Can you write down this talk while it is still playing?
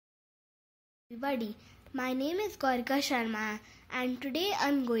Everybody, my name is Gaurika Sharma and today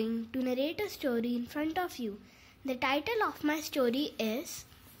I'm going to narrate a story in front of you. The title of my story is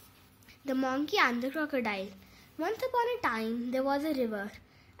The Monkey and the Crocodile. Once upon a time there was a river.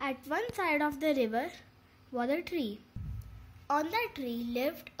 At one side of the river was a tree. On that tree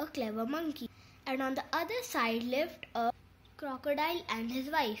lived a clever monkey, and on the other side lived a crocodile and his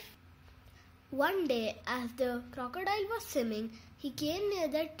wife. One day, as the crocodile was swimming, he came near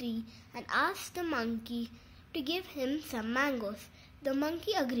the tree and asked the monkey to give him some mangoes. The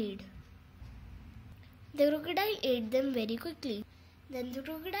monkey agreed. The crocodile ate them very quickly. Then the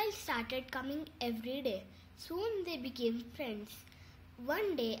crocodile started coming every day. Soon they became friends.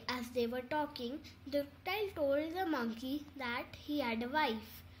 One day, as they were talking, the crocodile told the monkey that he had a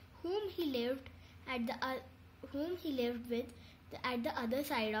wife whom he lived with at the other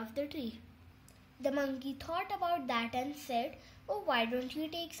side of the tree. The monkey thought about that and said, "Oh, why don't you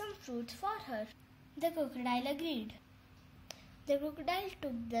take some fruits for her?" The crocodile agreed. The crocodile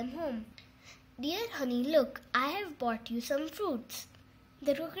took them home. "Dear honey, look, I have bought you some fruits."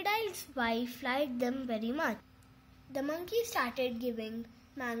 The crocodile's wife liked them very much. The monkey started giving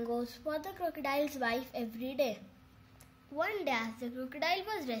mangoes for the crocodile's wife every day. One day, as the crocodile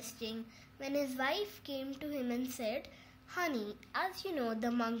was resting, when his wife came to him and said, "Honey, as you know,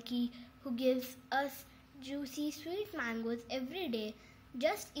 the monkey who gives us juicy sweet mangoes every day,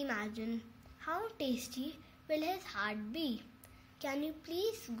 just imagine how tasty will his heart be. Can you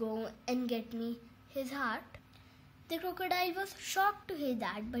please go and get me his heart?" The crocodile was shocked to hear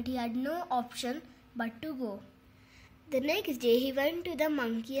that, but he had no option but to go. The next day he went to the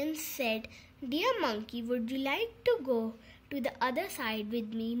monkey and said, "Dear monkey, would you like to go to the other side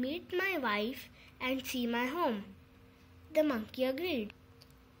with me, meet my wife and see my home?" The monkey agreed.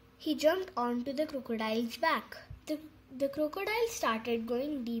 He jumped onto the crocodile's back. The crocodile started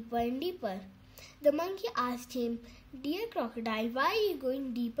going deeper and deeper. The monkey asked him, "Dear crocodile, why are you going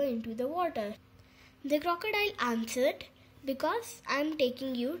deeper into the water?" The crocodile answered, "Because I am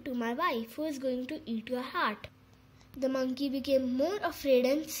taking you to my wife who is going to eat your heart." The monkey became more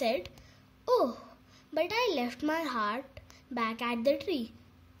afraid and said, "Oh, but I left my heart back at the tree."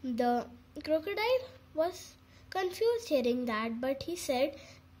 The crocodile was confused hearing that, but he said,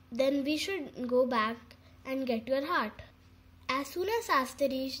 "Then we should go back and get your heart." As soon as they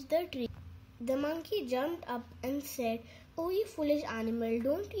reached the tree, the monkey jumped up and said, "Oh, you foolish animal,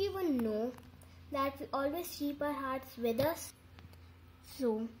 don't you even know that we always keep our hearts with us?"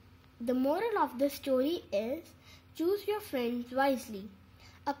 So, the moral of the story is, choose your friends wisely.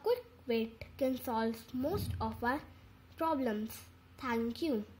 A quick wit can solve most of our problems. Thank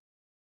you.